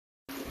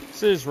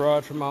This is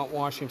Rod from Mount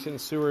Washington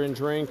Sewer and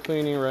Drain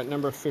Cleaning. We're at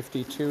number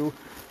 52,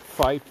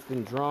 Fife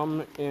and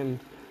Drum in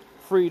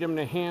Freedom,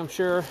 New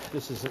Hampshire.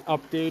 This is an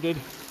updated.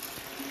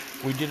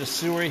 We did a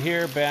sewer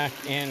here back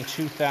in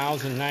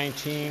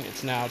 2019.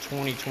 It's now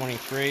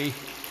 2023.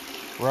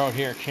 We're out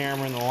here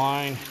cammering the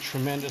line.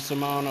 Tremendous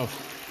amount of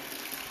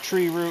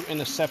tree root in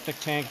the septic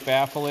tank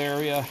baffle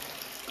area.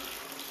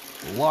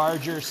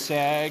 Larger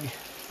sag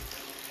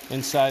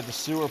inside the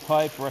sewer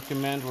pipe.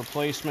 Recommend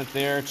replacement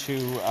there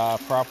to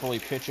properly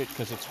pitch it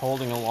because it's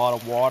holding a lot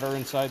of water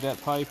inside that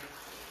pipe.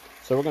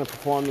 So we're going to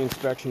perform the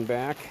inspection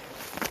back.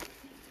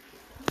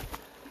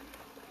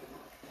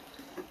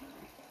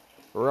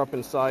 We're up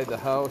inside the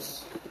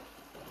house.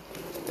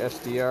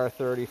 SDR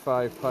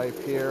 35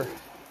 pipe here.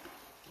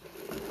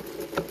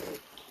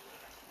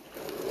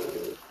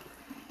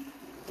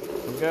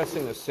 I'm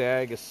guessing the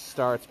sag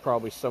starts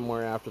probably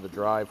somewhere after the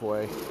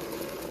driveway.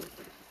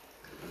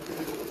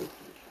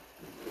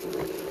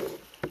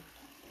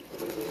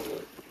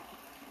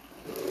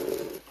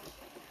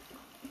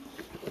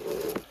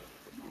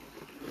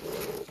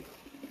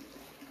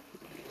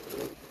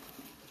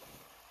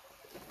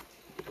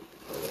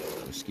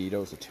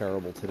 Mosquitoes are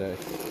terrible today.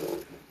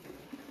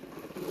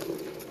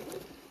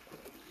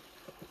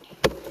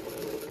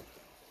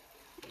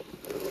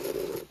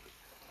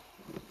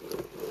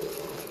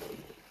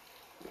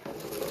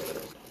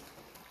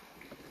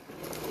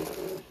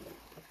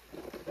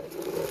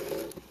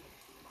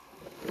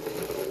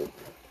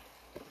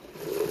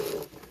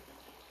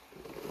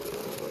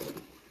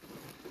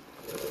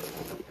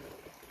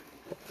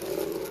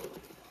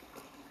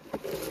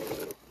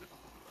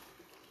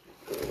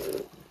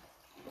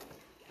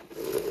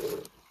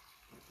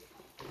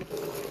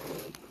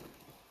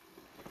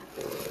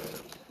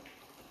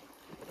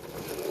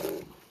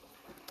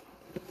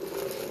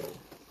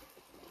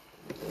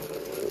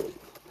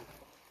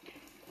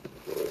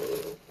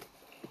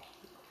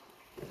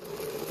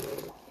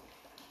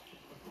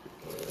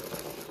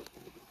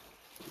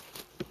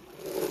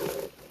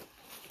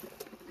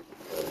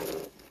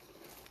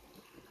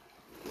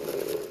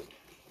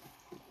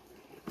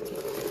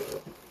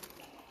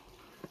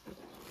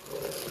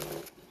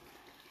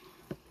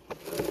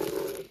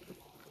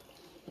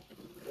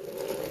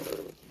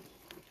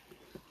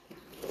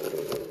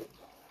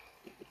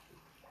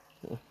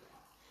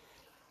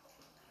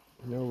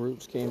 No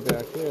roots came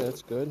back here,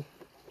 that's good.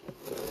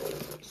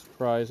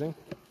 Surprising.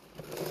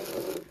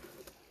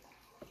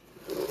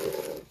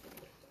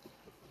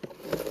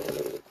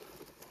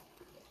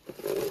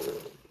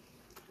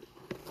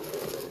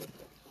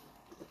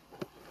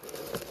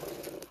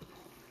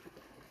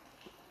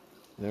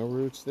 No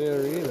roots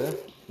there either.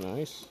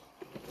 Nice.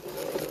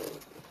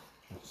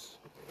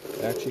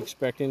 Actually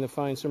expecting to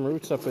find some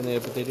roots up in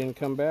there, but they didn't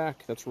come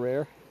back. That's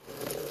rare.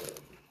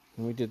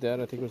 And we did that,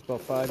 I think it was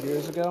about 5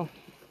 years ago.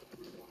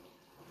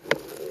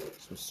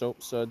 Some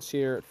soap suds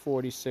here at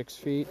 46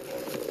 feet.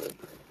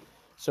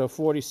 So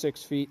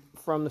 46 feet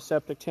from the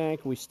septic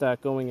tank, we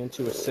start going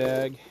into a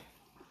sag.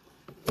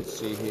 You can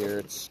see here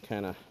it's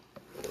kind of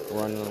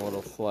running a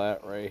little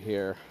flat right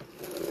here.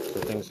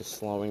 So things are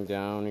slowing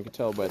down. You can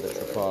tell by the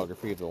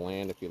topography of the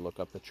land if you look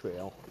up the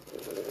trail.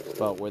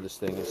 About where this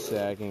thing is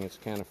sagging, it's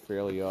kind of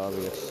fairly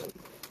obvious.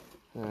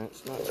 Alright,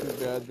 it's not too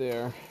bad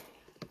there.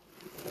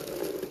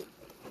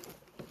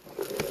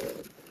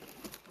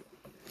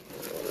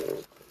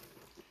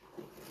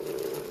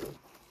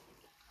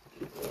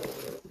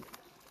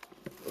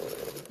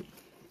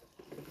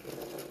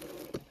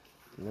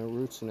 No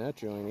roots in that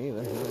joint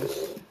either.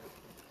 Nice.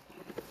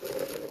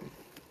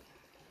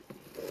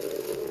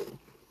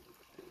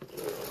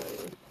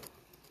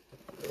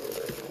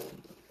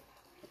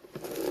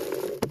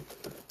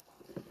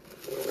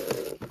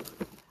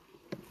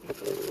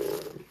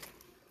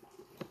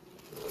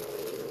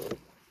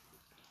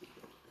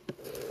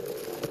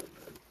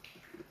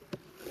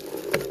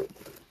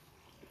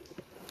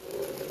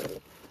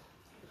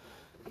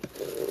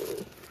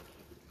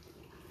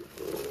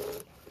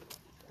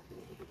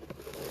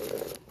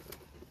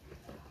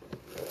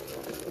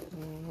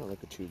 Not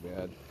looking too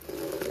bad.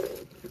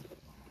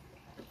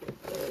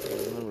 I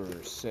remember there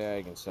was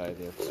sag inside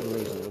there. For some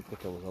reason it looked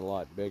like it was a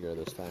lot bigger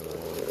this time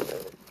around.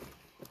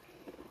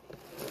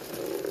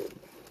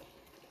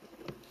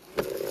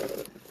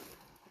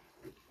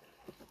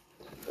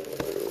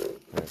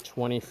 Alright,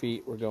 20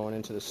 feet we're going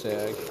into the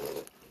sag.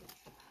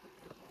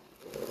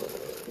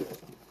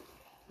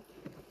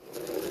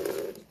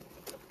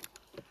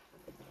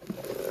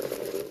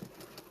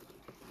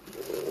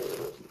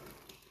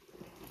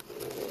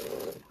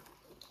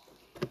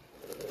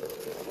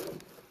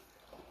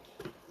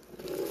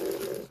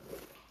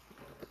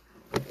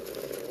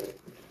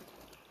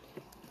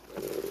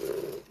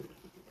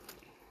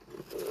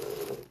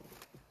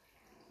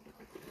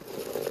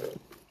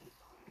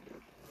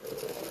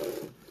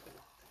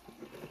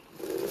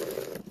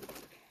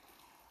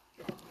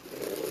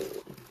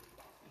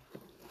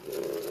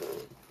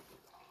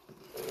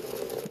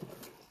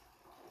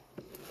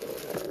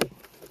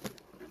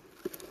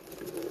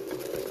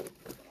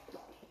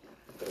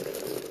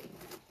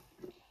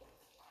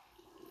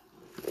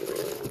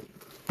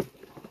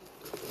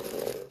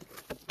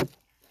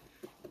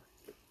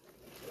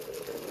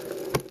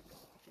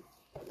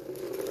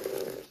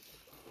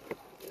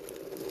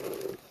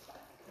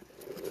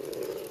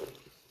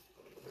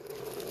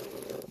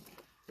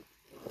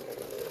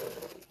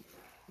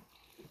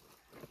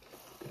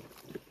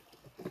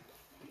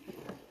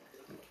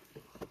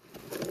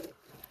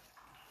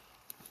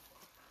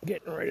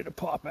 getting ready to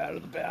pop out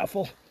of the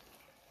baffle.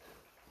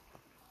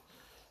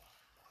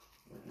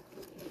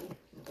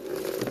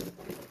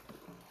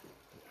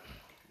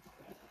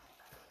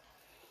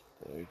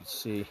 There you can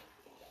see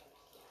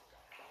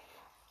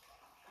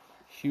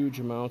huge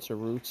amounts of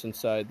roots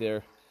inside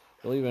there.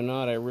 Believe it or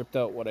not, I ripped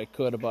out what I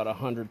could, about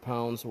 100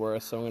 pounds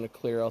worth, so I'm going to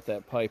clear out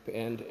that pipe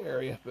end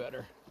area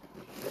better.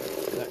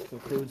 That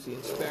concludes the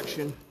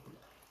inspection,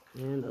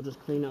 and I'll just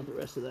clean out the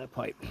rest of that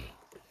pipe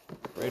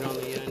right on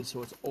the end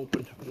so it's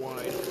open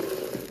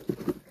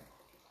wide.